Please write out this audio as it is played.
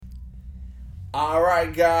All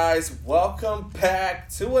right, guys, welcome back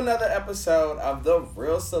to another episode of the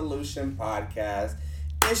Real Solution Podcast.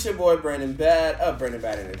 It's your boy Brandon Bad of Brandon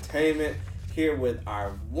Bad Entertainment, here with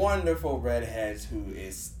our wonderful redheads who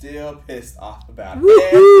is still pissed off about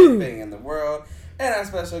everything in the world, and our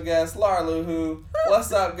special guest, Laura Luhu.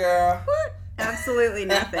 What's up, girl? Absolutely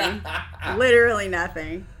nothing. Literally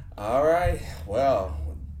nothing. All right, well,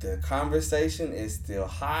 the conversation is still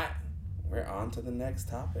hot. We're on to the next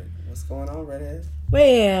topic. What's going on, redhead?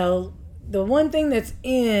 Well, the one thing that's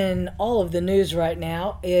in all of the news right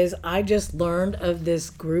now is I just learned of this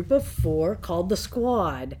group of 4 called the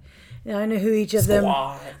Squad. Now, I knew who each of them,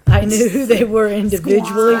 I knew who they were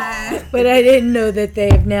individually, but I didn't know that they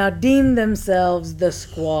have now deemed themselves the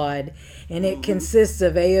Squad. And it consists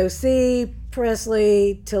of AOC,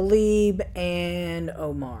 Presley, Tlaib, and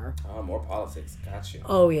Omar. Oh, more politics. Got you.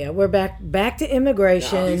 Oh, yeah. We're back to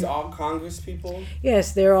immigration. Now, are these all Congress people?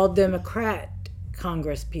 Yes, they're all Democrat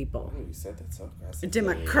Congress people. Oh, you said that so aggressively.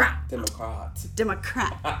 Democrat.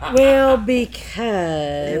 Well, because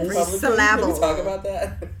Every Did syllable. we talk about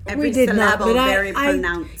that? Every we did not, syllable but very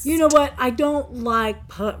pronounced. you know what? I don't like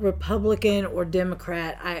Republican or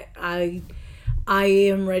Democrat. I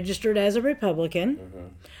am registered as a Republican. Mm-hmm.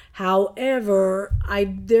 However,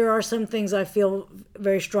 there are some things I feel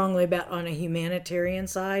very strongly about on a humanitarian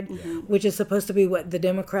side, which is supposed to be what the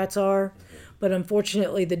Democrats are. But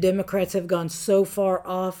unfortunately, the Democrats have gone so far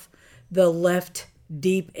off the left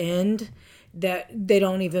deep end that they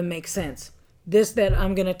don't even make sense. This that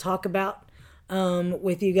I'm going to talk about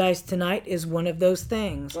with you guys tonight is one of those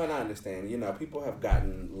things. Well, I understand. You know, people have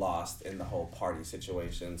gotten lost in the whole party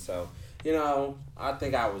situation. So, you know, I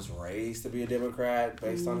think I was raised to be a Democrat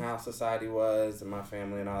based on how society was and my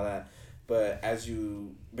family and all that. But as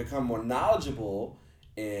you become more knowledgeable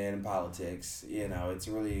in politics, you know, it's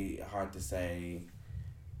really hard to say,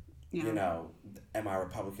 you know, am I a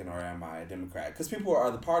Republican or am I a Democrat? Because people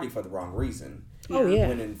are the party for the wrong reason. Oh, yeah.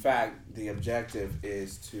 When in fact, the objective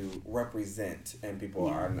is to represent, and people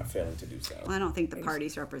are not failing to do so. Well, I don't think the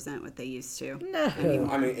parties represent what they used to. No.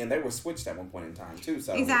 I mean, and they were switched at one point in time, too.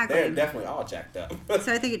 So Exactly. they're definitely all jacked up.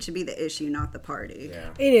 So I think it should be the issue, not the party. Yeah.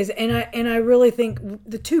 It is, and I really think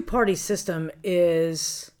the two-party system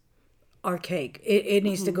is archaic. It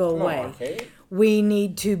needs to go away. Arcade? We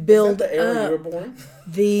need to build Is that the era up you were born?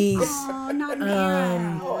 these. Oh, not an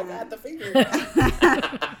era. Oh, I got the finger.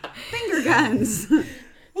 Finger guns.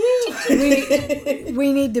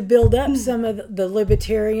 we need to build up some of the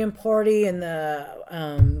Libertarian Party and the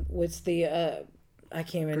I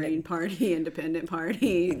can't remember. Green Party, Independent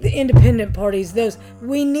Party. The independent parties, those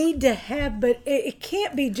we need to have, but it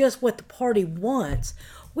can't be just what the party wants.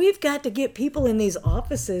 We've got to get people in these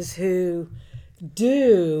offices who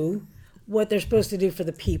do what they're supposed to do for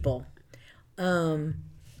the people.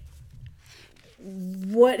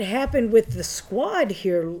 What happened with the Squad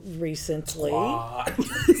here recently? Squad.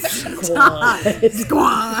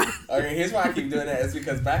 Okay, here's why I keep doing that. It's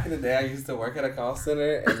because back in the day, I used to work at a call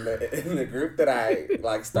center, and in the group that I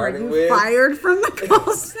started with, Fired from the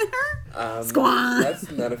call center? Squad. That's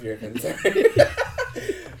none of your concern.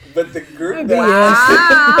 But the group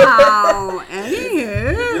Wow.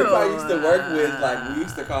 Anywho. The group I used to work with, we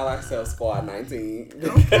used to call ourselves Squad 19.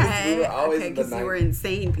 Okay. We were always because in the you were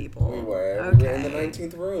insane people. We were. Okay. We were in the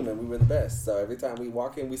 19th room, and we were the best. So every time we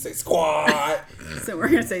walk in, we say, Squad! So we're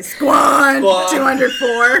going to say Squad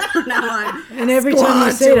 204 from now on. And every time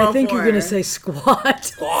you say it, I think you're going to say Squad.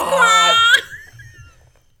 Squad!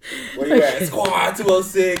 Where you at? Squad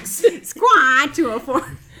 206. Squad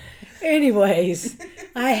 204. Anyways,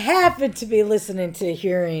 I happened to be listening to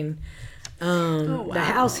hearing the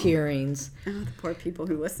House hearings. Oh, the poor people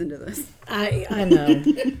who listen to this. I know.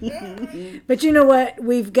 But you know what?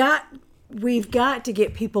 We've got to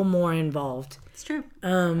get people more involved. It's true. I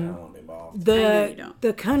don't want to be involved.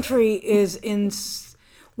 The country is in.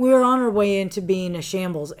 We're on our way into being a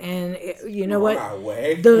shambles, and you know what? On our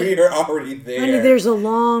way. We are already there. Honey, there's a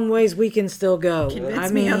long ways we can still go.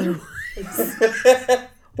 Convince me otherwise.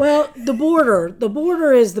 Well, the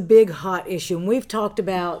border is the big hot issue, and we've talked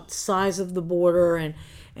about size of the border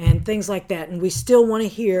and things like that, and we still want to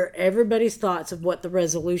hear everybody's thoughts of what the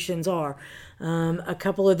resolutions are. A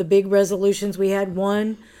couple of the big resolutions we had,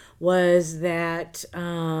 one was that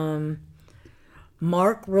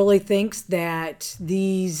Mark really thinks that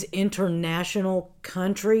these international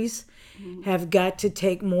countries have got to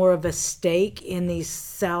take more of a stake in these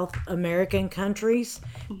South American countries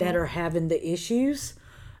that are having the issues.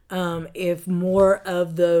 If more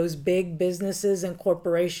of those big businesses and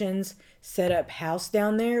corporations set up house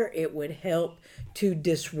down there, it would help to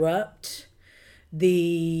disrupt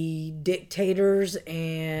the dictators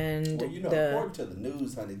and according to the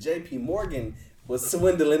news, honey, J.P. Morgan was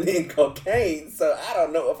swindling in cocaine, so I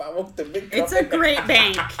don't know if I want the big company. It's a great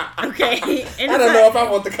bank, okay? I don't know if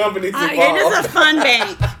I want the companies involved. It is a fun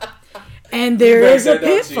bank. And there is a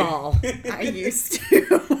pitfall. I used to.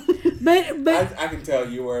 But I can tell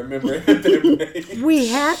you were a member of their bank. We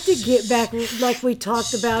have to get back, like we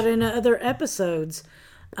talked about in other episodes,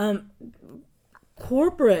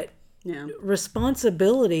 corporate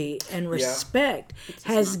responsibility and respect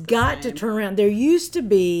has got to turn around. There used to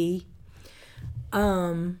be,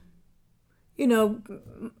 probably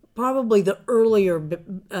the earlier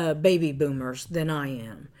baby boomers than I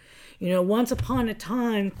am. Once upon a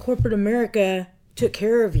time, corporate America took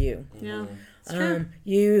care of you. Yeah, it's true.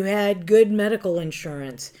 You had good medical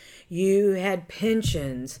insurance. You had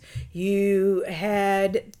pensions. You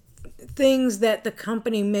had things that the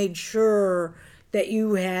company made sure that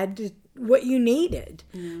you had what you needed.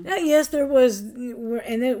 Now, yes, there was,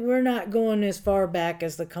 and we're not going as far back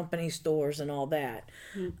as the company stores and all that.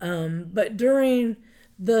 But during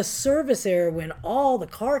the service era, when all the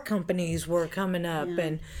car companies were coming up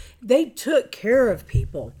and they took care of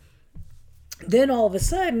people, then all of a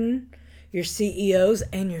sudden your CEOs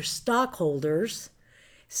and your stockholders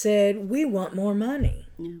said, we want more money.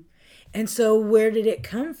 And so where did it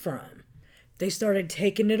come from? They started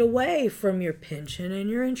taking it away from your pension and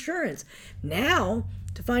your insurance. Now,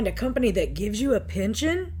 to find a company that gives you a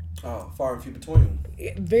pension, far and few between.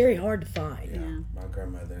 Very hard to find. Yeah. My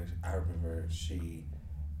grandmother, I remember she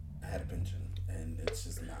had a pension, and it's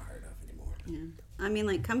just not heard of anymore. Yeah. I mean,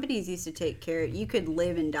 like, companies used to take care. You could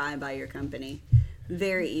live and die by your company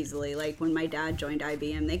very easily. Like, when my dad joined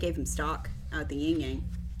IBM, they gave him stock out the yin-yang.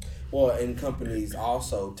 Well, and companies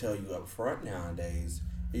also tell you up front nowadays,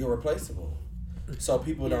 you're replaceable. So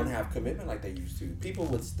people don't have commitment like they used to. People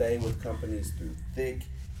would stay with companies through thick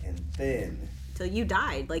and thin. Till you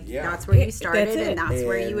died. Like, that's where you started, and that's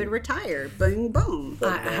where you would retire. Boom, boom.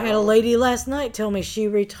 I had a lady last night tell me she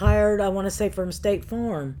retired, I want to say, from State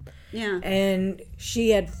Farm. Yeah. And she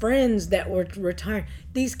had friends that were retiring.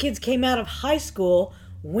 These kids came out of high school,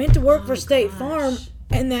 went to work for State Farm,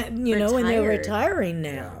 and that, and they're retiring now.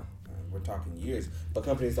 Yeah. We're talking years. But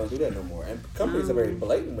companies don't do that no more. And companies are very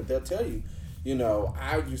blatant, but they'll tell you,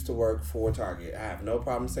 I used to work for Target. I have no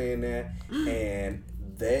problem saying that. And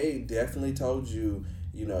they definitely told you,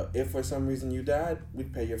 if for some reason you died,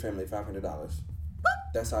 we'd pay your family $500.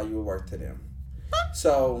 That's all you were worth to them.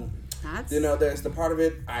 So, there's the part of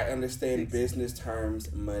it. I understand business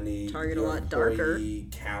terms, money, Target your a lot darker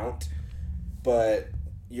count. But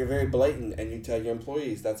you're very blatant, and you tell your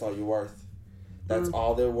employees that's all you're worth. That's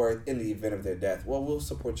all they're worth in the event of their death. Well, we'll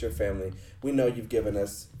support your family. We know you've given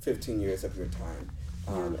us 15 years of your time.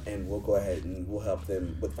 And we'll go ahead and we'll help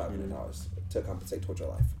them with $500 to compensate towards your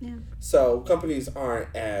life. Yeah. So companies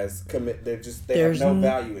aren't as committed. They have no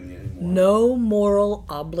value in it anymore. No moral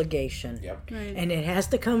obligation. Yep. Right. And it has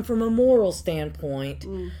to come from a moral standpoint.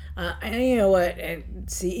 And you know what?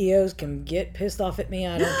 CEOs can get pissed off at me.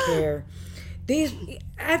 I don't care.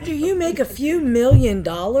 After you make a few $1 million,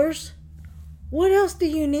 what else do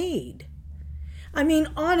you need? I mean,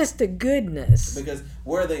 honest to goodness. Because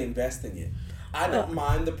where are they investing it? I don't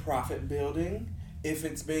mind the profit building if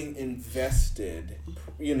it's being invested,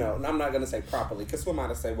 and I'm not going to say properly, because who am I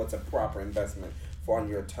to say what's a proper investment for on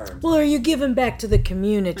your terms? Well, are you giving back to the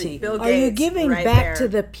community? Like Bill Gates, are you giving back to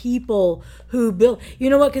the people who build? You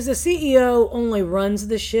know what? Because the CEO only runs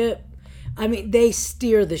the ship. I mean, they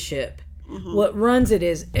steer the ship. What runs it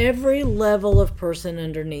is every level of person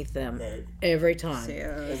underneath them, every time.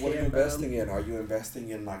 And what are you investing in? Are you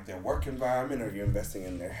investing in like their work environment? Are you investing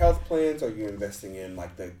in their health plans? Are you investing in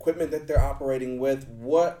like the equipment that they're operating with?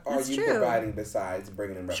 What are you providing besides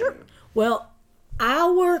bringing in revenue? Sure. Well,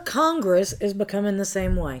 our Congress is becoming the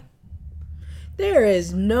same way. There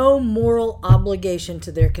is no moral obligation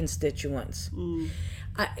to their constituents.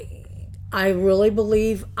 I really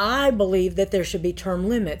believe that there should be term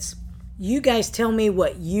limits. You guys tell me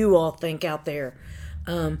what you all think out there.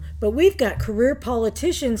 But we've got career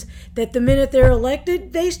politicians that the minute they're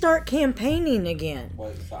elected, they start campaigning again.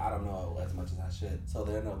 Well, so I don't know as much as I should. So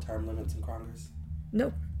there are no term limits in Congress?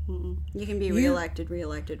 Nope. You can be reelected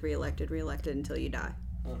until you die.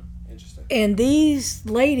 Interesting. And these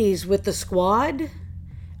ladies with the squad,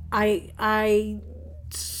 I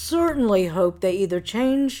certainly hope they either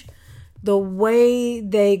change the way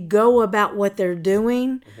they go about what they're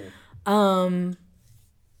doing,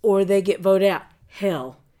 or they get voted out.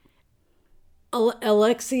 Hell,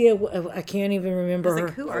 Alexia, I can't even remember her.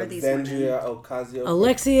 Who are these women?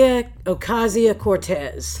 Alexia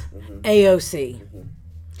Ocasio-Cortez, AOC.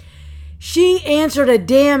 She answered a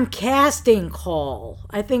damn casting call.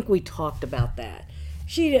 I think we talked about that.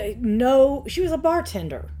 She was a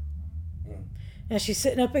bartender. Now she's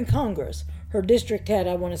sitting up in Congress. Her district had,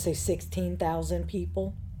 I want to say, 16,000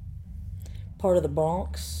 people. Part of the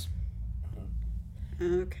Bronx.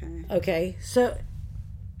 Okay. Okay, so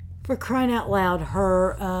for crying out loud,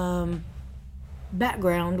 her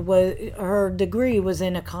background her degree was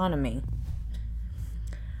in economy.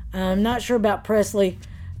 I'm not sure about Presley.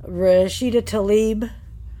 Rashida Tlaib.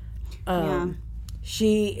 Yeah.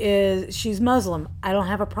 She's Muslim. I don't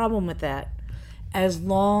have a problem with that, as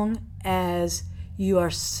long as you are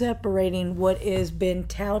separating what has been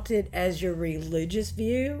touted as your religious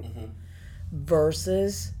view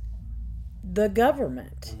versus the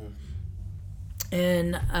government.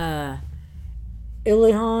 And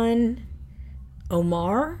Ilhan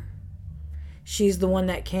Omar, she's the one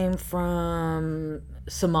that came from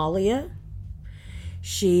Somalia.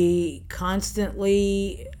 She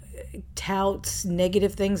constantly touts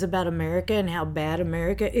negative things about America and how bad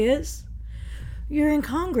America is. You're in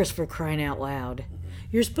Congress, for crying out loud.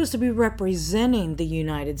 You're supposed to be representing the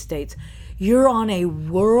United States. You're on a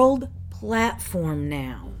world platform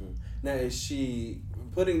now. Now, is she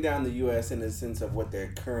putting down the U.S. in the sense of what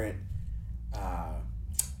their current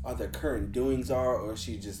doings are, or is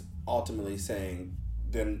she just ultimately saying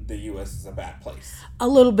then the U.S. is a bad place? A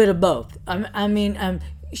little bit of both. I mean,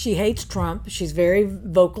 she hates Trump. She's very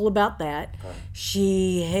vocal about that. Okay.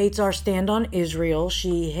 She hates our stand on Israel.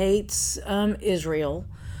 She hates Israel.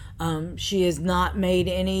 She has not made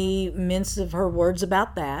any mince of her words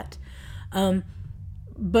about that.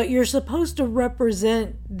 But you're supposed to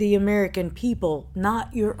represent the American people,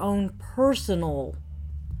 not your own personal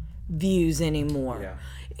views anymore. Yeah.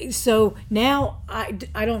 So now I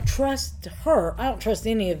don't trust her. I don't trust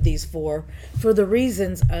any of these four for the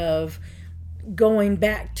reasons of going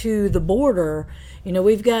back to the border. You know,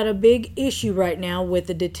 we've got a big issue right now with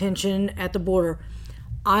the detention at the border.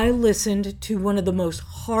 I listened to one of the most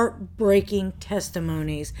heartbreaking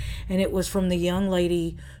testimonies, and it was from the young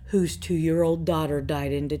lady whose 2-year-old daughter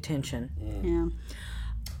died in detention. Yeah.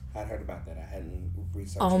 I'd heard about that. I hadn't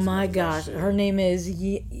researched. Oh my gosh. Her name is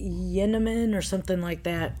Yeneman or something like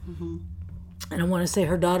that. And I want to say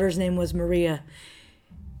her daughter's name was Maria.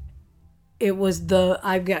 It was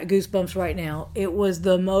I've got goosebumps right now. It was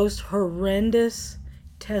the most horrendous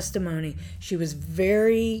testimony. She was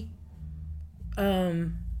very,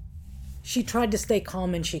 she tried to stay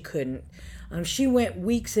calm and she couldn't. She went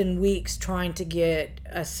weeks and weeks trying to get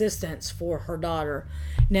assistance for her daughter.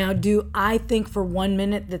 Now, do I think for 1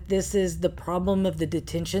 minute that this is the problem of the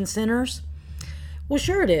detention centers? Well,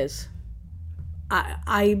 sure it is.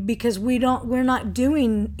 Because we're not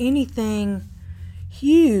doing anything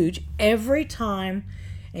huge every time,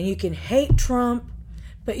 and you can hate Trump,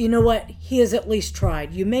 but you know what? He has at least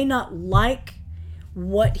tried. You may not like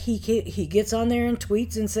what he gets on there and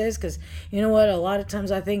tweets and says, because you know what? A lot of times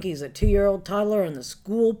I think he's a 2-year-old toddler on the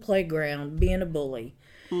school playground being a bully.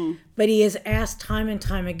 But he has asked time and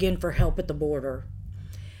time again for help at the border.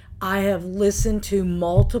 I have listened to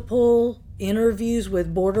multiple interviews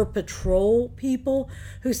with Border Patrol people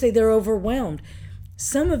who say they're overwhelmed.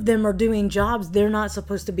 Some of them are doing jobs they're not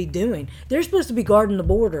supposed to be doing. They're supposed to be guarding the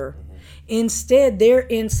border. Instead, they're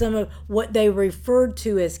in some of what they referred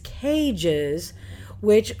to as cages,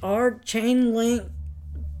 which are chain link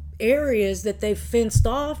areas that they've fenced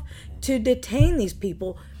off to detain these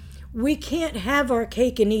people. We can't have our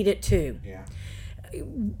cake and eat it too. Yeah.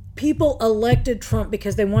 People elected Trump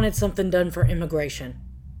because they wanted something done for immigration.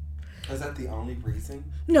 Is that the only reason?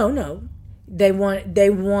 No. They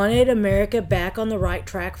wanted America back on the right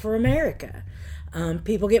track for America.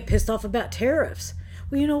 People get pissed off about tariffs.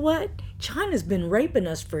 Well, you know what? China's been raping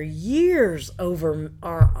us for years over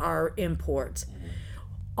our imports.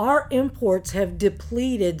 Our imports have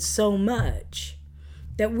depleted so much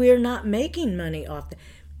that we're not making money off that.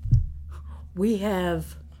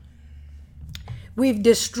 We've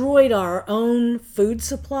destroyed our own food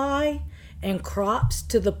supply and crops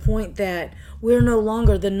to the point that we're no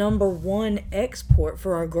longer the number one export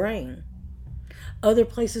for our grain. Other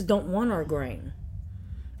places don't want our grain.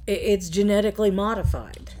 It's genetically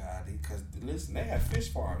modified. God, because listen, they have fish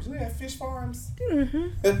farms. You have fish farms?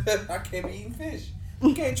 I can't be eating fish.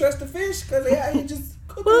 You can't trust the fish because they out here just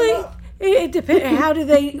cooking them up. It depends. How do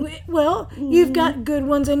they? Well, you've got good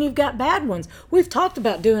ones and you've got bad ones. We've talked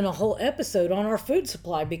about doing a whole episode on our food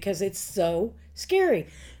supply because it's so scary.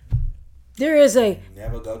 There is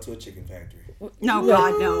never go to a chicken factory. No,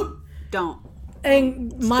 God, no, don't.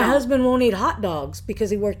 And my husband won't eat hot dogs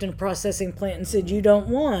because he worked in a processing plant and said you don't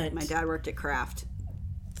want. My dad worked at Kraft.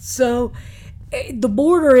 So, the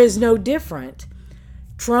border is no different.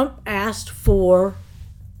 Trump asked for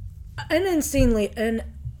an unseemly,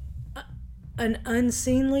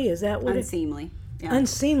 is that what Unseemly. Yeah.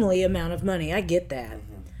 unseemly amount of money. I get that.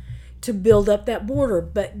 To build up that border.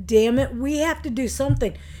 But damn it, we have to do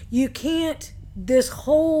something. You can't, this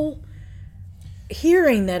whole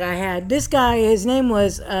hearing that I had, this guy, his name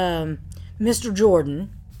was Mr.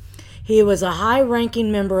 Jordan. He was a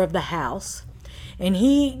high-ranking member of the House. And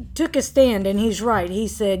he took a stand, and he's right. He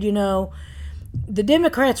said, the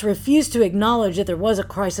Democrats refused to acknowledge that there was a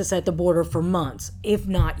crisis at the border for months, if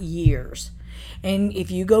not years. And if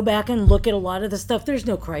you go back and look at a lot of the stuff, there's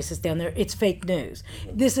no crisis down there. It's fake news.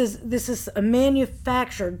 This is a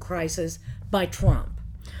manufactured crisis by Trump.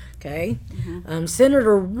 Okay?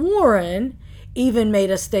 Senator Warren even made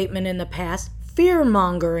a statement in the past,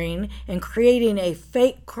 fear-mongering and creating a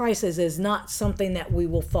fake crisis is not something that we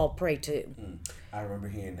will fall prey to. I remember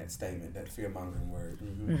hearing that statement, that fear-mongering word.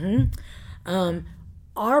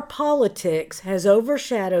 Our politics has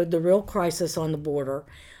overshadowed the real crisis on the border.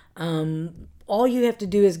 All you have to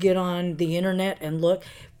do is get on the internet and look.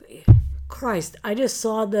 Christ, I just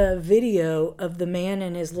saw the video of the man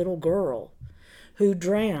and his little girl who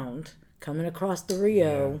drowned coming across the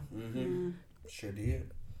Rio. Yeah. Sure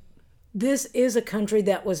did. This is a country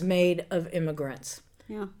that was made of immigrants.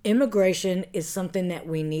 Yeah. Immigration is something that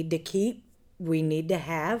we need to keep. We need to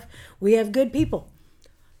have. We have good people.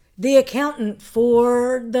 The accountant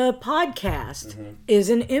for the podcast is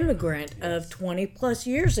an immigrant of 20 plus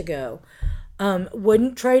years ago.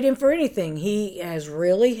 Wouldn't trade him for anything. He has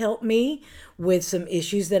really helped me with some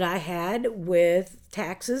issues that I had with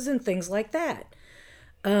taxes and things like that.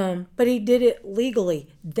 But he did it legally.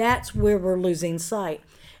 That's where we're losing sight.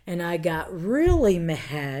 And I got really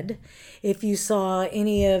mad if you saw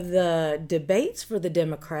any of the debates for the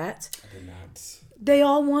Democrats. I did not. They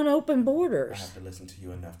all want open borders. I have to listen to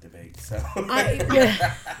you enough debate. So.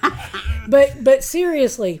 But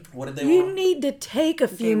seriously, What did they you want? need to take a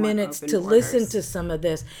few want minutes open to borders. listen to some of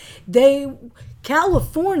this.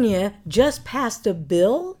 California just passed a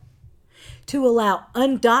bill to allow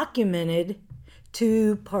undocumented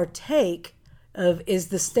to partake of, is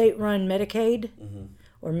the state-run Medicaid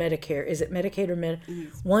or Medicare? Is it Medicaid or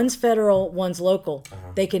Medicare? One's federal, one's local.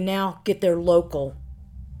 They can now get their local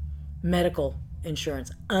medical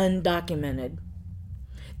insurance, undocumented.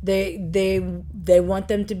 They want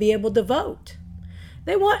them to be able to vote.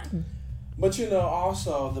 They want. But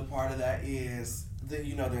also the part of that is that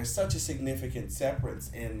there's such a significant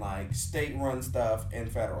separance in like state-run stuff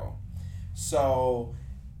and federal. So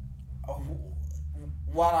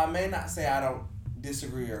while I may not say I don't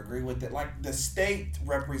disagree or agree with it, like the state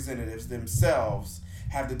representatives themselves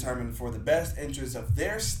have determined for the best interest of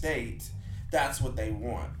their state, that's what they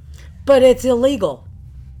want. But it's illegal.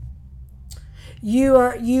 You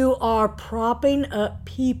are propping up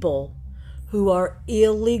people who are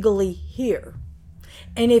illegally here,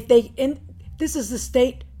 and this is the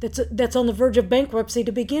state that's on the verge of bankruptcy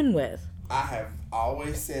to begin with. I have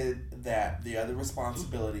always said that the other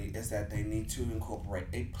responsibility is that they need to incorporate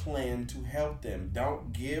a plan to help them.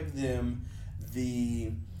 Don't give them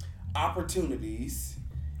the opportunities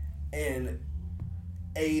and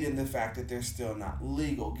aid in the fact that they're still not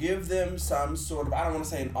legal. Give them some sort of, I don't want to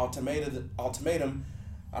say an ultimatum.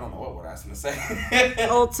 I don't know what word I was going to say.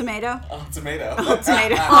 Old tomato. Ultimatum.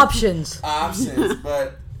 Options.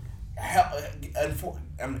 But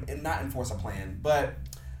not enforce a plan, but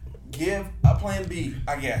give a plan B,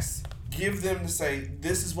 I guess. Give them to say,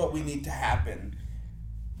 this is what we need to happen,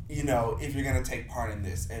 if you're going to take part in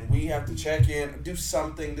this. And we have to check in, do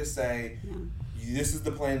something to say, this is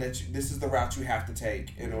the plan this is the route you have to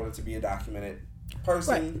take in order to be a documented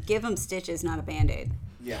person. Right. Give them stitches, not a Band-Aid.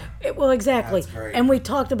 Yeah. Well, exactly. That's great. And we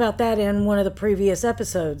talked about that in one of the previous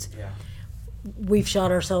episodes. Yeah. We've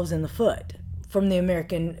shot ourselves in the foot from the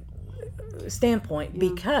American standpoint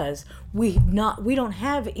because we don't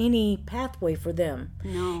have any pathway for them.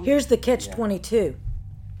 No. Here's the catch-22.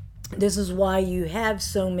 This is why you have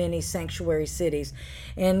so many sanctuary cities.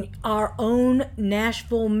 And our own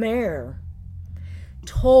Nashville mayor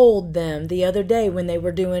told them the other day when they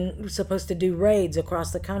were supposed to do raids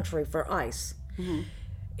across the country for ICE.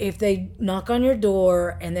 If they knock on your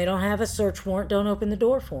door and they don't have a search warrant, don't open the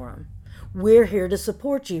door for them. We're here to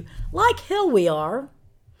support you. Like hell we are.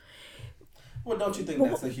 Well, don't you think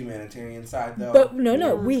that's the humanitarian side, though? But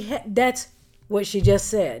no. That's what she just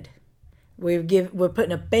said. We're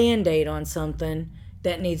putting a Band-Aid on something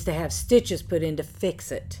that needs to have stitches put in to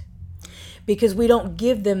fix it. Because we don't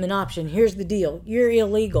give them an option. Here's the deal. You're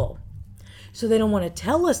illegal. So they don't want to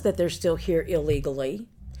tell us that they're still here illegally.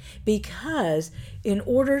 Because in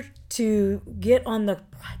order to get on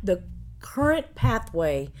the current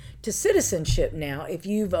pathway to citizenship now, if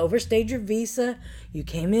you've overstayed your visa, you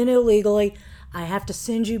came in illegally, I have to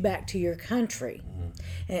send you back to your country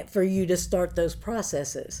and for you to start those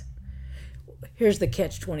processes. Here's the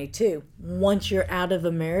catch-22. Once you're out of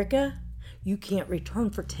America, you can't return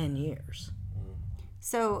for 10 years.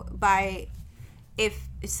 So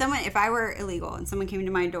if I were illegal and someone came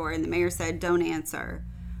to my door and the mayor said, don't answer,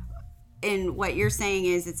 and what you're saying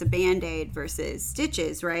is it's a Band-Aid versus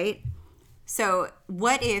stitches, right? So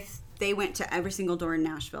what if they went to every single door in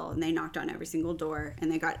Nashville and they knocked on every single door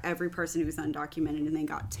and they got every person who was undocumented and they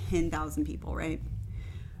got 10,000 people, right?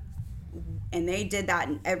 And they did that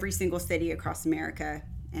in every single city across America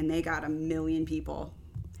and they got 1 million people.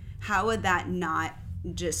 How would that not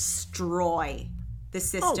destroy the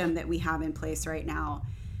system that we have in place right now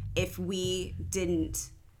if we didn't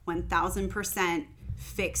 1,000%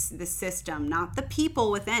 fix the system, not the people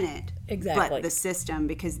within it, but the system,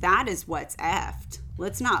 because that is what's effed.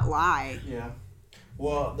 Let's not lie. Yeah.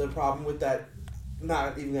 Well, the problem with that,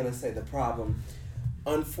 not even going to say the problem,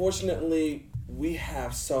 unfortunately, we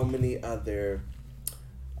have so many other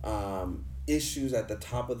issues at the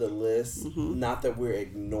top of the list. Mm-hmm. Not that we're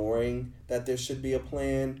ignoring that there should be a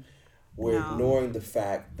plan. We're ignoring the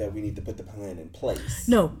fact that we need to put the plan in place.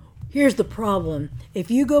 No, here's the problem.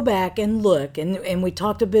 If you go back and look, and we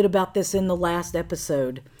talked a bit about this in the last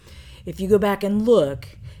episode, if you go back and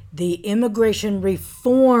look, the Immigration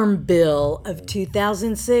Reform Bill of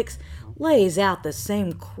 2006 lays out the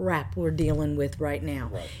same crap we're dealing with right now.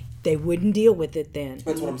 Right. They wouldn't deal with it then.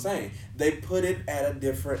 That's what I'm saying. They put it at a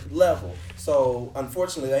different level. So,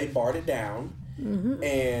 unfortunately, they barred it down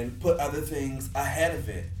and put other things ahead of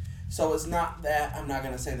it. So it's not that, I'm not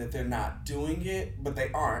going to say that they're not doing it, but they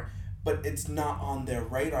aren't. But it's not on their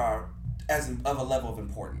radar of a level of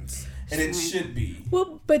importance. And it should be.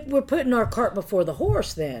 Well, but we're putting our cart before the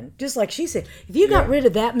horse then. Just like she said. If you got rid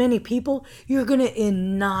of that many people, you're going to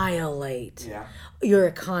annihilate your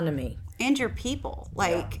economy. And your people.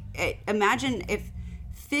 Imagine if...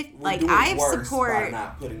 I support... by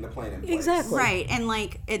not putting the plan in place. Exactly. Right. And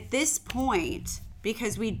at this point...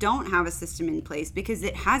 because we don't have a system in place, because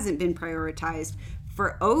it hasn't been prioritized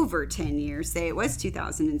for over 10 years. Say it was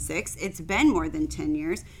 2006. It's been more than 10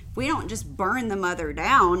 years. If we don't just burn the mother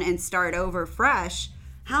down and start over fresh,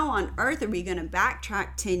 how on earth are we going to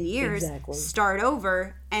backtrack 10 years, start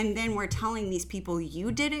over, and then we're telling these people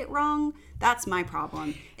you did it wrong? That's my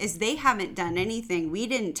problem, is they haven't done anything. We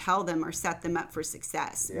didn't tell them or set them up for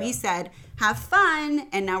success. Yeah. We said, have fun,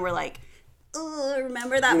 and now we're like,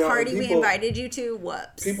 remember that party we invited you to?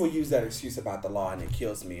 Whoops. People use that excuse about the law and it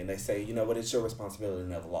kills me. And they say, you know what, it's your responsibility to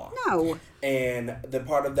know the law. No. And the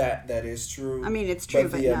part of that is true. I mean, it's true,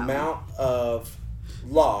 but the amount of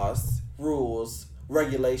laws, rules,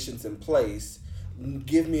 regulations in place,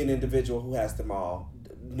 give me an individual who has them all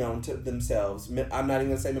known to themselves. I'm not even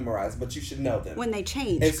going to say memorized, but you should know them. When they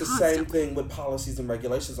change It's constantly. The same thing with policies and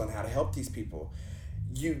regulations on how to help these people.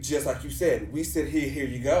 You, just like you said, we sit here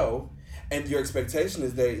you go. And your expectation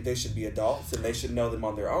is they should be adults and they should know them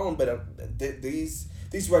on their own. But these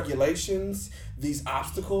regulations, these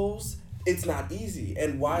obstacles, it's not easy.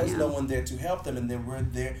 And why is no one there to help them? And then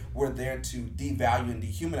we're there to devalue and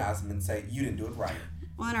dehumanize them and say, you didn't do it right.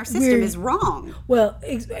 Well, and our system is wrong. Well,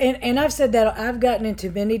 and I've said that. I've gotten into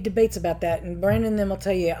many debates about that. And Brandon and them will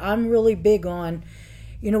tell you, I'm really big on,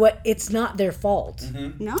 you know what, it's not their fault.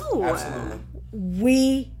 Mm-hmm. No. Absolutely.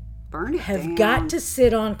 We have got to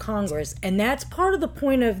sit on Congress, and that's part of the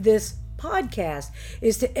point of this podcast,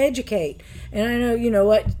 is to educate. And I know, you know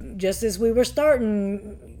what, just as we were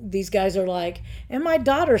starting, these guys are like, and my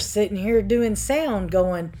daughter's sitting here doing sound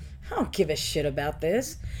going, I don't give a shit about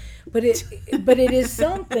this. But it is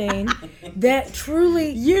something that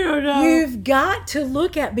truly you've got to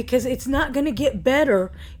look at, because it's not going to get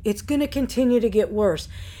better. It's going to continue to get worse.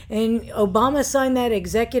 And Obama signed that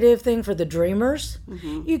executive thing for the Dreamers.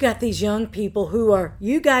 Mm-hmm. You got these young people who are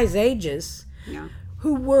you guys' ages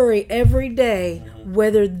who worry every day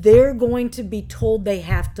whether they're going to be told they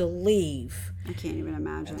have to leave. I can't even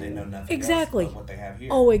imagine. And they know nothing else about what they have here.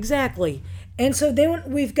 Oh, exactly. And so then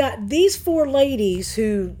we've got these 4 ladies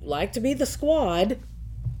who like to be the squad.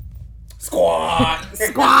 Squad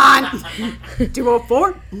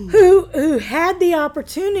 204. Who had the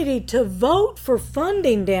opportunity to vote for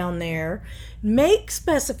funding down there, make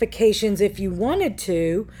specifications if you wanted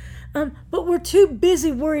to, but we're too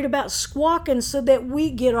busy worried about squawking so that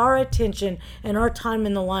we get our attention and our time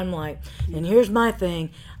in the limelight. And here's my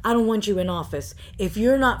thing. I don't want you in office if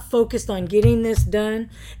you're not focused on getting this done.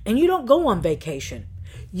 And you don't go on vacation.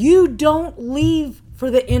 You don't leave for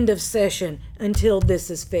the end of session until this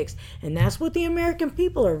is fixed. And that's what the American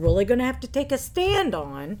people are really going to have to take a stand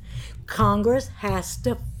on. Congress has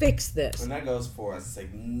to fix this. And that goes for a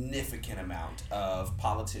significant amount of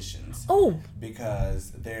politicians. Oh.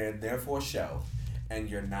 Because they're there for a show, and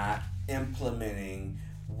you're not implementing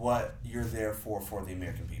what you're there for the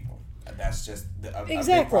American people. That's just a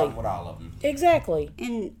big problem with all of them. Exactly.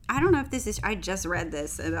 And I don't know if this is, I just read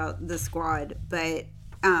this about the squad, but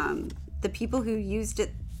the people who used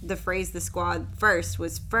it, the phrase the squad first,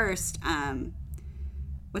 was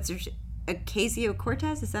what's her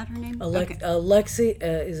Ocasio-Cortez, is that her name?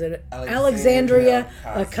 Is it Alexandria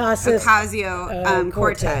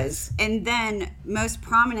Ocasio-Cortez. And then, most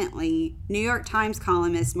prominently, New York Times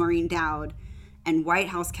columnist Maureen Dowd and White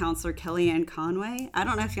House counselor Kellyanne Conway. I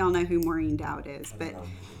don't know if y'all know who Maureen Dowd is, but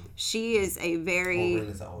she is a very... Maureen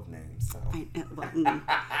is an old name, so...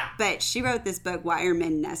 But she wrote this book, Why Are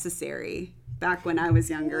Men Necessary? Back when I was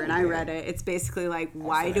younger, and I read it. It's basically like,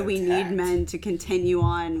 why do we need men to continue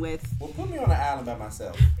on with... Well, put me on an island by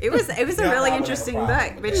myself. It was a really interesting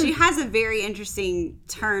book, but she has a very interesting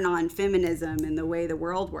turn on feminism and the way the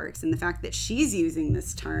world works, and the fact that she's using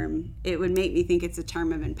this term, it would make me think it's a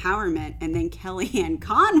term of empowerment, and then Kellyanne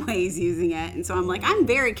Conway's using it, and so I'm like, I'm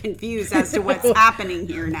very confused as to what's happening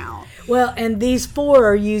here now. Well, and these four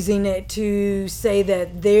are using it to say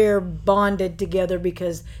that they're bonded together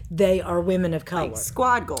because they are women of color. Like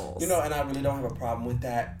squad goals. You know, and I really don't have a problem with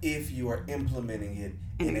that if you are implementing it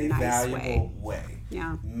in a nice valuable way.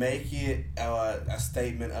 Yeah. Make it a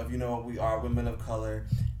statement of, we are women of color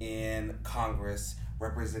in Congress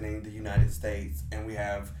representing the United States, and we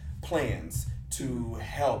have plans to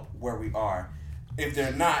help where we are. If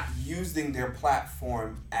they're not using their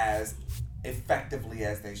platform as effectively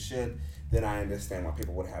as they should, then I understand why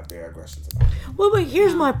people would have their aggressions about it. Well, but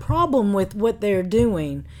here's my problem with what they're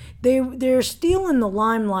doing. They're stealing the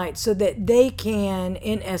limelight so that they can,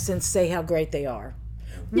 in essence, say how great they are.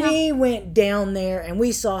 Yeah. We went down there and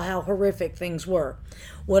we saw how horrific things were.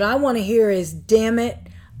 What I want to hear is, damn it,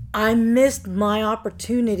 I missed my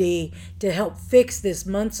opportunity to help fix this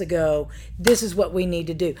months ago. This is what we need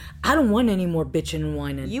to do. I don't want any more bitching and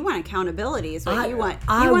whining. You want accountability is what you want.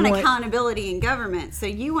 You want accountability in government. So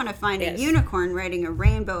you want to find a unicorn riding a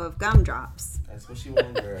rainbow of gumdrops. That's what she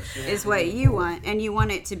wants, girl. Is what you want. And you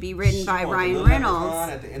want it to be ridden by Ryan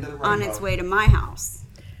Reynolds on its way to my house.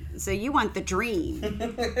 So you want the dream.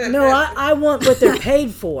 No, I want what they're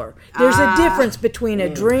paid for. There's a difference between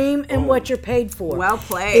a dream and what you're paid for. Well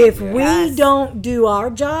played. If we don't do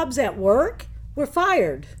our jobs at work, we're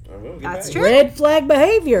fired. That's true. Red flag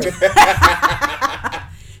behavior.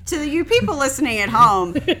 To you people listening at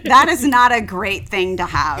home, that is not a great thing to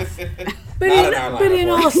have. But in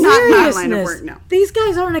all seriousness, these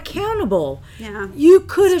guys aren't accountable. Yeah. You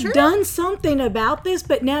could have done something about this,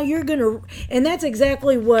 but now you're going to... And that's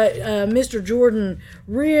exactly what Mr. Jordan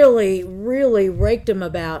really, really raked him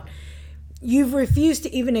about. You've refused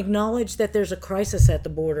to even acknowledge that there's a crisis at the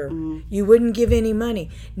border. Mm. You wouldn't give any money.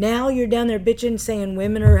 Now you're down there bitching, saying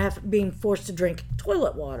women are being forced to drink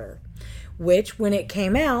toilet water, which, when it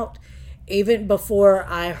came out... Even before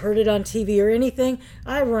I heard it on TV or anything,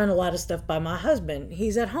 I run a lot of stuff by my husband.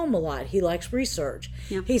 He's at home a lot. He likes research.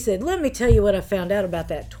 Yeah. He said, let me tell you what I found out about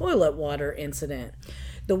that toilet water incident.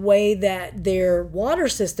 The way that their water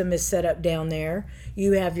system is set up down there,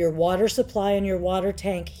 you have your water supply and your water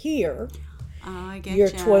tank here. I get your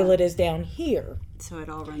toilet is down here. So it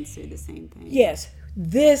all runs through the same thing. Yes.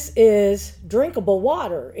 This is drinkable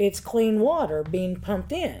water. It's clean water being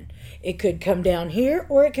pumped in. It could come down here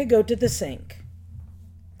or it could go to the sink.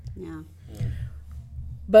 Yeah.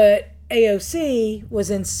 But AOC was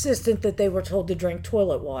insistent that they were told to drink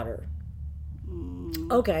toilet water. Mm.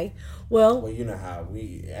 Okay. Well, you know how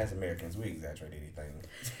we, as Americans, we exaggerate anything.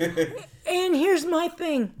 And here's my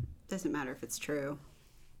thing. Doesn't matter if it's true.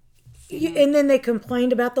 And then they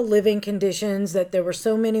complained about the living conditions, that there were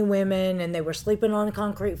so many women and they were sleeping on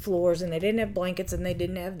concrete floors and they didn't have blankets and they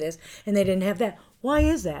didn't have this and they didn't have that. Why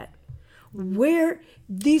is that? Where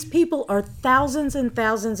these people are thousands and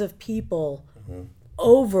thousands of people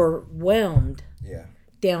overwhelmed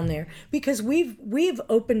down there because we've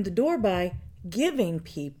opened the door by giving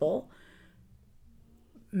people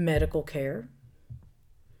medical care.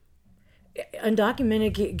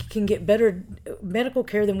 Undocumented can get better medical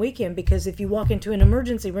care than we can because if you walk into an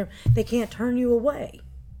emergency room, they can't turn you away.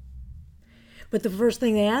 But the first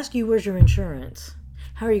thing they ask you, where's your insurance?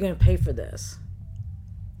 How are you going to pay for this?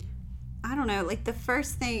 I don't know. Like the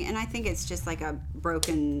first thing, and I think it's just like a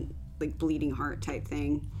broken, like bleeding heart type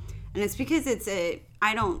thing. And it's because the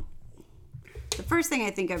first thing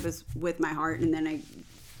I think of is with my heart, and then I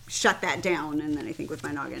shut that down, and then I think with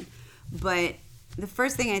my noggin. But the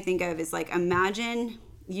first thing I think of is like, imagine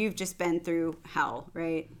you've just been through hell,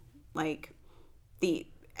 right? Like the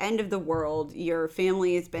end of the world. Your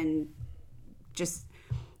family has been just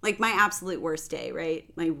like my absolute worst day, right?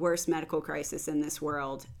 My worst medical crisis in this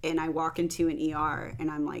world. And I walk into an ER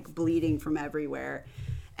and I'm like bleeding from everywhere.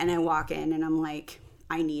 And I walk in and I'm like,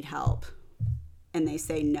 I need help. And they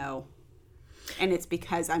say no. And it's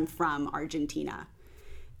because I'm from Argentina.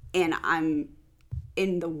 And I'm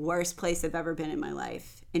in the worst place I've ever been in my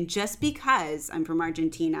life. And just because I'm from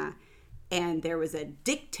Argentina and there was a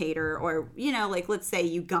dictator, or, you know, like let's say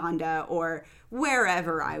Uganda or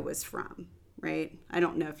wherever I was from, right? I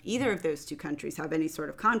don't know if either of those two countries have any sort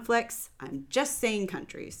of conflicts. I'm just saying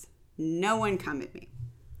countries. No one come at me.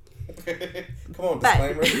 Come on,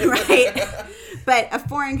 disclaimer. Right? But a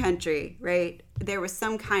foreign country, right? There was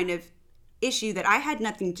some kind of issue that I had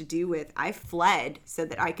nothing to do with. I fled so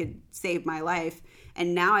that I could save my life.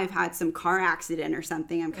 And now I've had some car accident or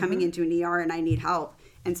something. I'm coming into an ER and I need help.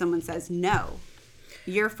 And someone says, no,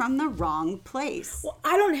 you're from the wrong place. Well,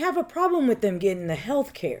 I don't have a problem with them getting the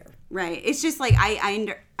health care. Right. It's just like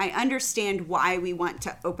I understand why we want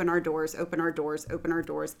to open our doors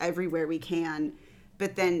everywhere we can.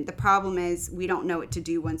 But then the problem is we don't know what to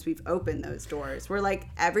do once we've opened those doors. We're like,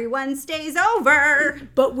 everyone stays over.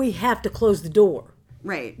 But we have to close the door.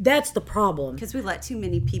 Right. That's the problem. Because we let too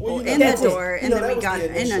many people in the door, and then we got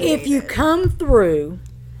inundated. If you come through,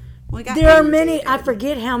 there are many, I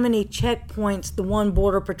forget how many checkpoints the one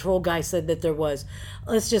Border Patrol guy said that there was.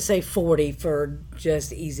 Let's just say 40 for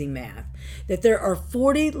just easy math. That there are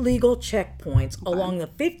 40 legal checkpoints along the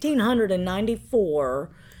 1,594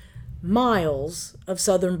 miles of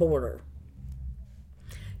southern border.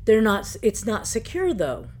 It's not secure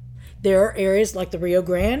though. There are areas like the Rio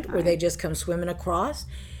Grande where they just come swimming across.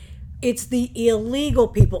 It's the illegal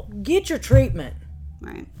people. Get your treatment.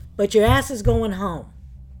 Right. But your ass is going home.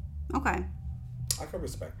 Okay. I can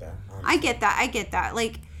respect that. Honestly. I get that.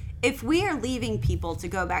 Like, if we are leaving people to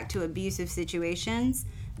go back to abusive situations,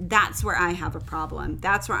 that's where I have a problem.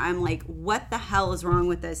 That's where I'm like, what the hell is wrong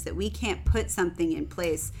with us that we can't put something in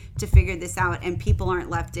place to figure this out and people aren't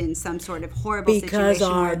left in some sort of horrible situation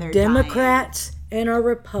where they're Democrats dying. And our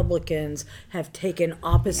Republicans have taken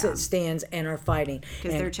opposite stands and are fighting.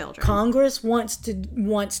 Because they're children. Congress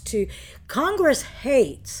Congress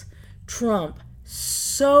hates Trump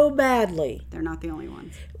so badly. They're not the only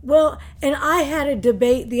ones. Well, and I had a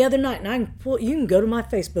debate the other night, and you can go to my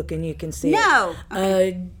Facebook and you can see it. Okay.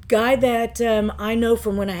 A guy that I know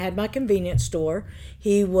from when I had my convenience store.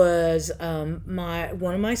 He was one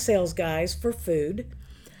of my sales guys for food.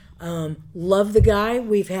 Love the guy.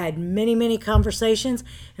 We've had many, many conversations,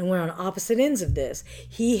 and we're on opposite ends of this.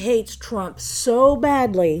 He hates Trump so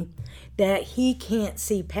badly that he can't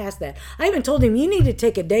see past that. I even told him, you need to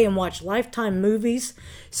take a day and watch Lifetime movies,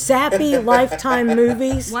 sappy Lifetime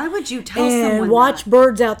movies. Why would you tell someone and watch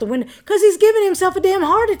birds out the window? Because he's giving himself a damn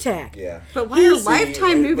heart attack. Yeah. But why are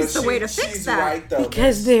Lifetime movies the way to fix that? Right, though,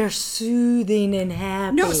 because they're soothing and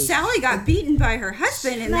happy. No, Sally got beaten by her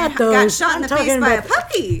husband and then got shot in the face by a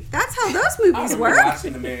puppy. That's how those movies work. I'm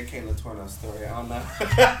watching the Mary Kay Letourneau story. I don't know.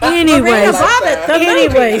 Anyways,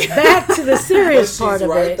 back to the serious part of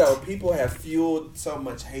right, it. Though. People have fueled so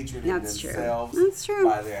much hatred in themselves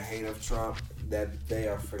by their hate of Trump that they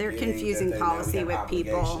are forgetting. They're confusing policy with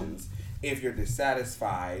people. If you're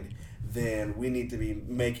dissatisfied, then we need to be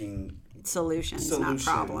making solutions, not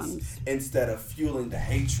problems, instead of fueling the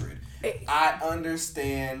hatred. I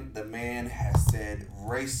understand the man has said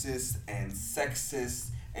racist and sexist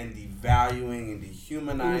and devaluing and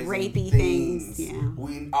dehumanizing and rapey things. Yeah.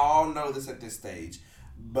 We all know this at this stage.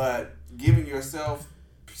 But giving yourself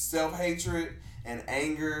self-hatred and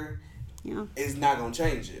anger is not going to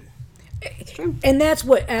change it. It's true. And that's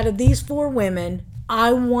what, out of these four women,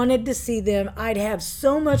 I wanted to see them. I'd have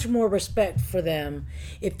so much more respect for them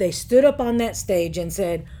if they stood up on that stage and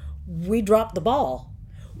said, we dropped the ball.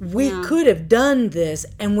 We could have done this,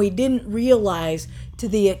 and we didn't realize to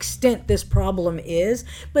the extent this problem is.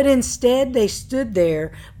 But instead, they stood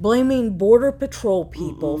there blaming Border Patrol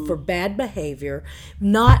people for bad behavior,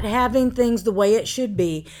 not having things the way it should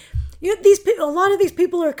be. You know, a lot of these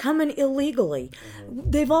people are coming illegally.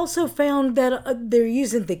 They've also found that they're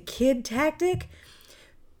using the kid tactic.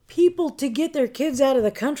 People, to get their kids out of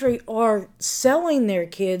the country, are selling their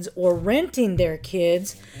kids or renting their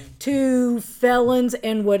kids to felons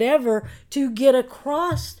and whatever to get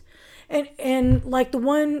across. And like the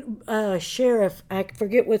one sheriff, I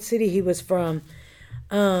forget what city he was from,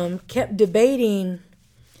 kept debating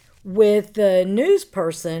with the news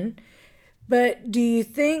person But do you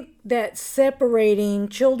think that separating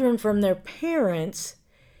children from their parents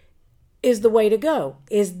is the way to go?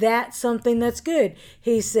 Is that something that's good?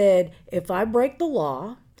 He said, if I break the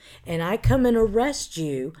law and I come and arrest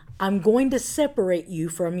you, I'm going to separate you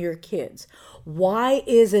from your kids. Why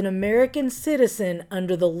is an American citizen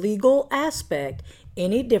under the legal aspect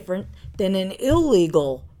any different than an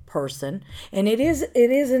illegal person? And it is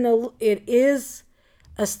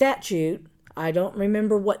a statute. I don't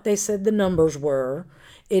remember what they said the numbers were.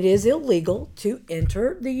 It is illegal to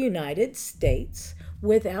enter the United States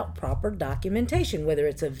without proper documentation, whether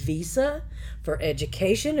it's a visa for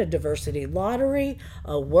education, a diversity lottery,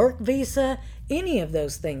 a work visa, any of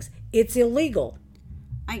those things. It's illegal.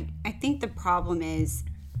 I think the problem is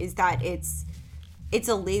that it's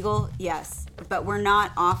illegal, yes, but we're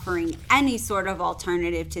not offering any sort of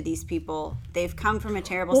alternative to these people. They've come from a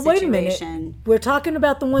terrible situation. Wait a minute. We're talking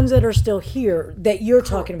about the ones that are still here that you're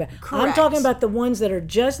talking about. Correct. I'm talking about the ones that are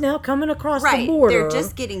just now coming across the border. They're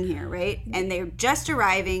just getting here, right? And they're just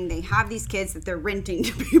arriving. They have these kids that they're renting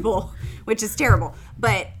to people, which is terrible.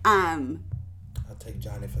 But take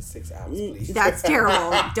Johnny for 6 hours, please. That's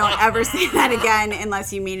terrible. Don't ever say that again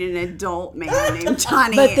unless you mean an adult man named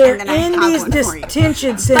Johnny. But they're and then in these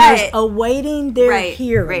detention centers awaiting their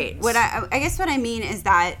hearings. Right. What I guess what I mean is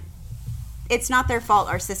that it's not their fault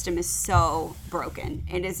our system is so broken.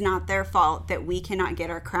 It is not their fault that we cannot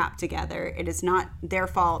get our crap together. It is not their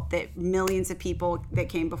fault that millions of people that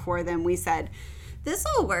came before them, we said, this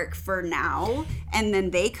will work for now. And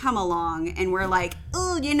then they come along and we're like,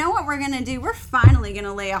 oh, you know what we're going to do? We're finally going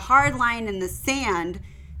to lay a hard line in the sand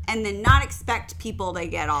and then not expect people to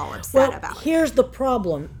get all upset about it. Here's the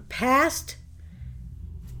problem. Past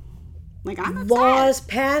laws,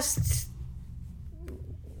 past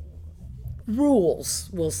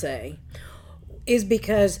rules, we'll say, is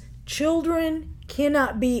because children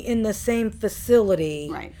cannot be in the same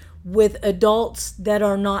facility with adults that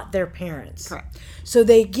are not their parents. Correct. So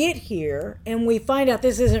they get here and we find out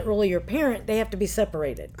this isn't really your parent. They have to be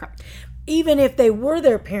separated. Correct. Even if they were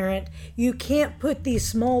their parent, you can't put these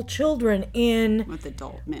small children in with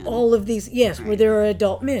adult men. All of these, where there are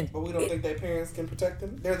adult men. But we don't think their parents can protect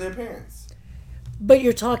them. They're their parents. But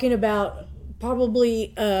you're talking about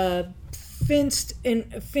probably a fenced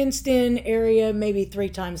in area, maybe 3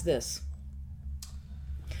 times this.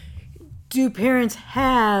 Do parents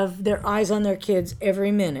have their eyes on their kids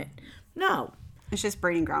every minute? No. It's just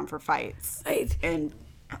breeding ground for fights and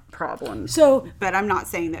problems. But I'm not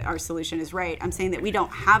saying that our solution is right. I'm saying that we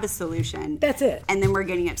don't have a solution. That's it. And then we're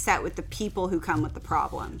getting upset with the people who come with the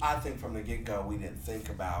problem. I think from the get-go, we didn't think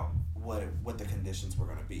about what the conditions were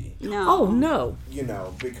going to be. No. Oh, no.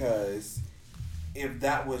 Because if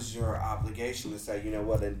that was your obligation to say, you know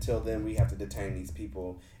what, until then we have to detain these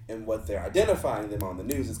people, and what they're identifying them on the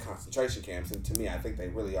news is concentration camps. And to me, I think they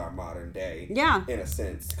really are modern day, in a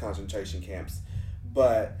sense, concentration camps.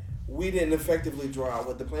 But we didn't effectively draw out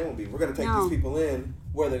what the plan would be. We're going to take these people in.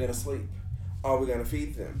 Where they're going to sleep? Are we going to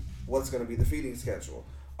feed them? What's going to be the feeding schedule?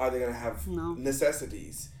 Are they going to have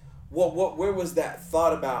necessities? Where was that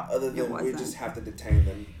thought about other than we just have to detain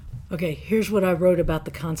them? Okay, here's what I wrote about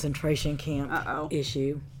the concentration camp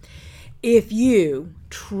issue. If you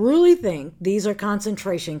truly think these are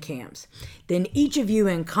concentration camps, then each of you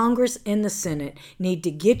in Congress and the Senate need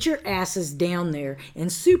to get your asses down there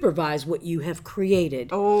and supervise what you have created.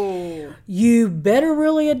 Oh. You better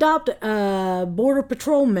really adopt a Border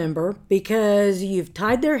Patrol member because you've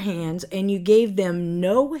tied their hands and you gave them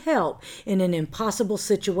no help in an impossible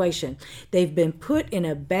situation. They've been put in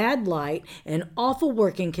a bad light and awful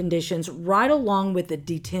working conditions right along with the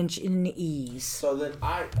detainees. So then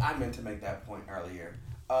I meant to make that point earlier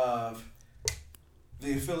of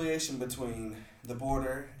the affiliation between the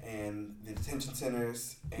border and the detention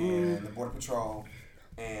centers and the Border Patrol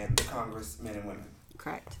and the congressmen and women.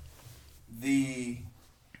 Correct. The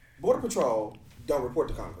Border Patrol don't report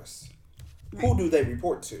to Congress. Right. Who do they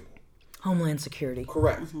report to? Homeland Security.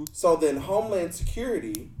 Correct. Mm-hmm. So then Homeland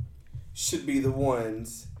Security should be the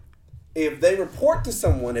ones, if they report to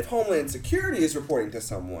someone, if Homeland Security is reporting to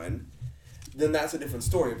someone, then that's a different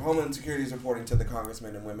story. If Homeland Security is reporting to the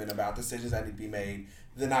congressmen and women about decisions that need to be made,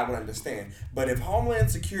 then I would understand. But if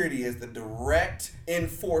Homeland Security is the direct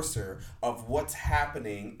enforcer of what's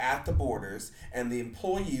happening at the borders and the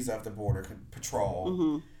employees of the Border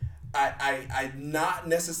Patrol, I'm not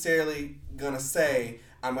necessarily going to say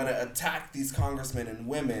I'm going to attack these congressmen and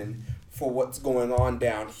women for what's going on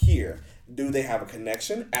down here. Do they have a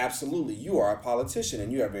connection? Absolutely. You are a politician,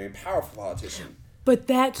 and you are a very powerful politician. But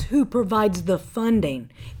that's who provides the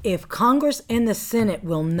funding. If Congress and the Senate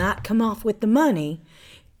will not come off with the money,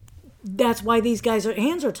 that's why these guys'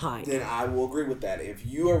 hands are tied. Then I will agree with that. If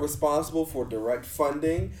you are responsible for direct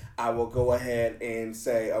funding, I will go ahead and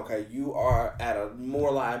say, okay, you are at a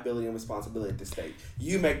more liability and responsibility at the state.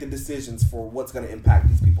 You make the decisions for what's going to impact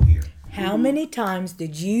these people here. How many times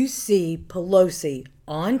did you see Pelosi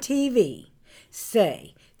on TV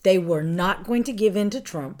say they were not going to give in to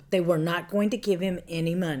Trump? They were not going to give him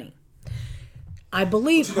any money. I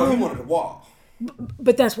believe... But he wanted a wall.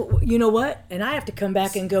 But that's what, you know what? And I have to come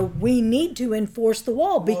back and go, we need to enforce the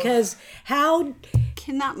wall, because how...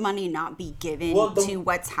 Can that money not be given to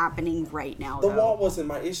what's happening right now, The wall wasn't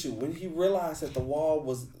my issue. When he realized that the wall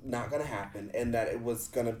was not going to happen and that it was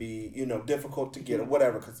going to be, difficult to get or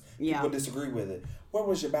whatever, because people disagree with it, where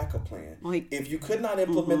was your backup plan? If you could not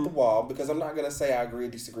implement the wall, because I'm not going to say I agree or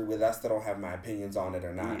disagree with it, I still don't have my opinions on it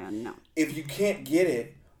or not. Yeah, no. If you can't get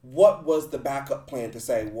it, what was the backup plan to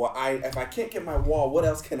say, well, if I can't get my wall, what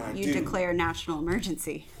else can I do? You declare national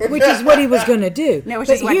emergency. Which is what he was going to do. No, which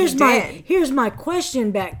is what he did. Here's my question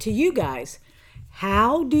back to you guys.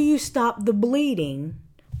 How do you stop the bleeding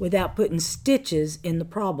without putting stitches in the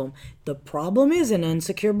problem? The problem is an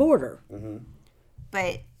unsecure border. Mm-hmm.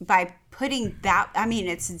 But by putting that,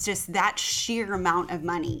 it's just that sheer amount of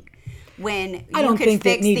money. When you could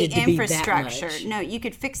fix the infrastructure. No, you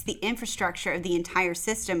could fix the infrastructure of the entire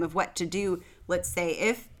system of what to do. Let's say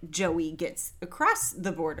if Joey gets across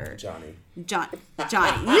the border. Johnny. You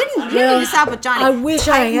didn't need to stop with Johnny. I wish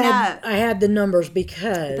I had the numbers,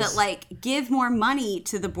 because... But give more money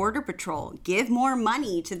to the Border Patrol. Give more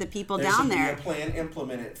money to the people down there. There should be a plan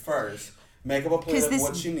implemented first. Make up a plan of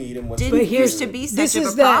what you need and what you didn't need used to be such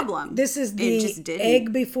a problem. This is the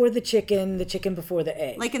egg before the chicken before the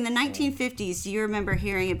egg. Like in the 1950s, do you remember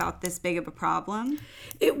hearing about this big of a problem?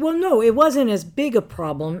 It wasn't as big a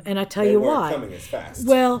problem, and I tell you why. They weren't coming as fast.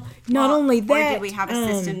 Well, not only that... Or did we have a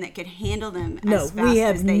system that could handle them as fast we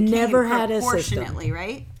have as they never came, had a system. Proportionately,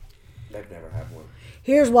 right? They've never had one.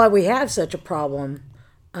 Here's why we have such a problem.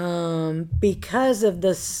 Because of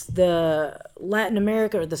the Latin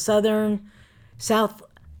America or the South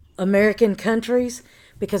American countries,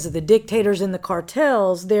 because of the dictators and the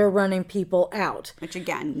cartels, they're running people out. Which,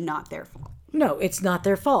 again, not their fault. No, it's not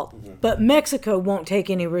their fault. Mm-hmm. But Mexico won't take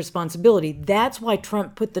any responsibility. That's why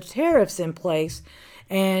Trump put the tariffs in place,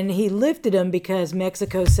 and he lifted them because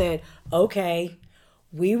Mexico said, okay,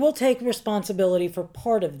 we will take responsibility for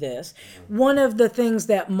part of this. One of the things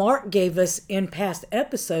that Mark gave us in past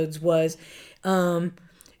episodes was,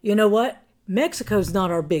 you know what? Mexico's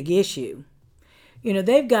not our big issue.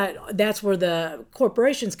 That's where the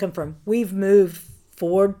corporations come from. We've moved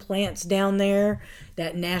Ford plants down there.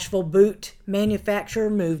 That Nashville boot manufacturer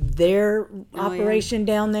moved their operation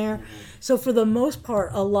down there. So for the most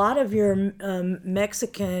part, a lot of your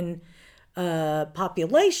Mexican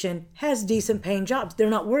population has decent paying jobs. They're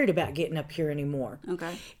not worried about getting up here anymore.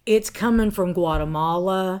 Okay. It's coming from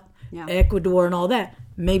Guatemala, Ecuador, and all that.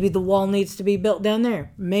 Maybe the wall needs to be built down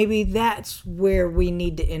there. Maybe that's where we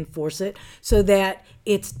need to enforce it, so that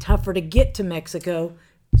it's tougher to get to Mexico.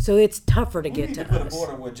 So it's tougher to get to us. Put a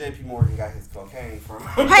border where J.P. Morgan got his cocaine from.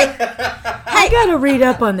 Hey, I got to read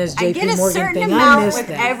up on this J.P. Morgan thing. I missed that. I get a certain amount with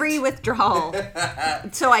every withdrawal,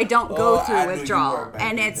 so I don't go through withdrawal,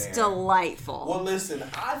 and it's delightful. Well, listen,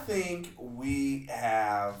 I think we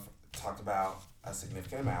have talked about a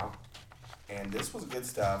significant amount, and this was good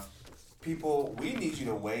stuff. People, we need you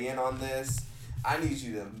to weigh in on this. I need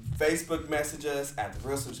you to Facebook message us at the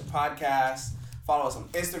Real Solution Podcast. Follow us on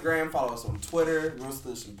Instagram. Follow us on Twitter. Real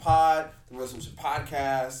Solution Pod. The Real Solution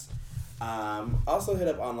Podcast. Also hit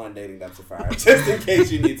up Online Dating Dumpster Fire just in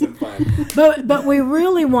case you need some fun. But we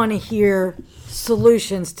really want to hear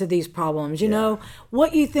solutions to these problems. You know,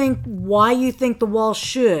 what you think, why you think the wall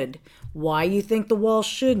should, why you think the wall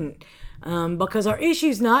shouldn't. Because our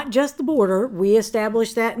issue's not just the border. We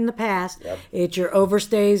established that in the past. Yep. It's your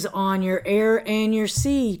overstays on your air and your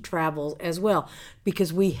sea travels as well.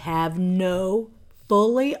 Because we have no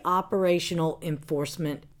fully operational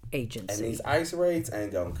enforcement agency. And these ICE raids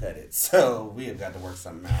ain't gonna cut it. So we have got to work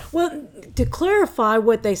something out. Well, to clarify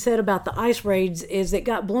what they said about the ICE raids is it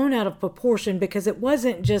got blown out of proportion, because it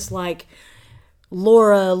wasn't just like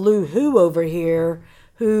Laura Lou Who over here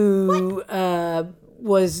who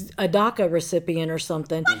was a DACA recipient or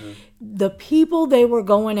something. Mm-hmm. The people they were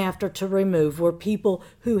going after to remove were people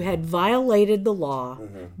who had violated the law,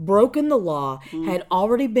 broken the law, had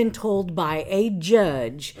already been told by a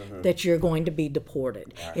judge that you're going to be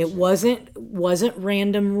deported. Gotcha. It wasn't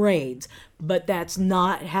random raids, but that's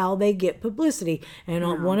not how they get publicity. And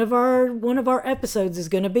on one of our episodes is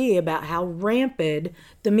going to be about how rampant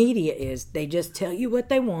the media is. They just tell you what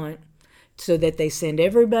they want so that they send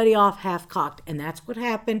everybody off half-cocked. And that's what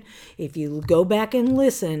happened. If you go back and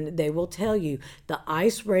listen, they will tell you the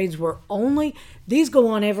ICE raids were these go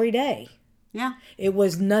on every day. Yeah. It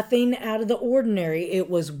was nothing out of the ordinary. It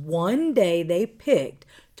was one day they picked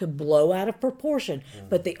to blow out of proportion.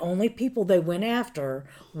 But the only people they went after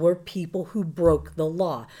were people who broke the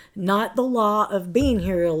law. Not the law of being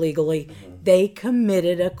here illegally. They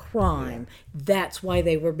committed a crime. That's why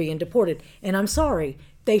they were being deported. And I'm sorry,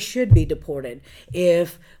 they should be deported.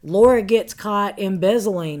 If Laura gets caught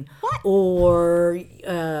embezzling, or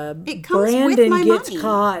Brandon gets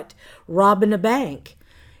caught robbing a bank,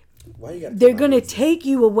 they're going to take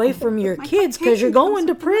you away from your kids because you're going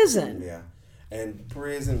to prison. Yeah. And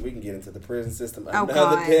prison, we can get into the prison system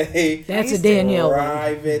another day. That's a Danielle.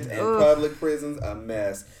 Private and public prisons, a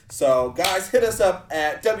mess. So, guys, hit us up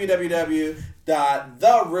at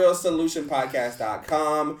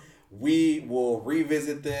www.therealsolutionpodcast.com. We will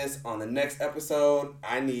revisit this on the next episode.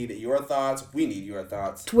 I need your thoughts. We need your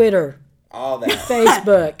thoughts. Twitter. All that.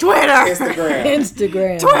 Facebook. Twitter.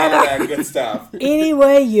 Instagram. Twitter. All that good stuff. Any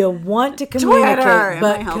way you want to communicate,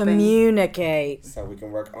 but communicate. So we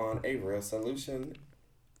can work on a real solution.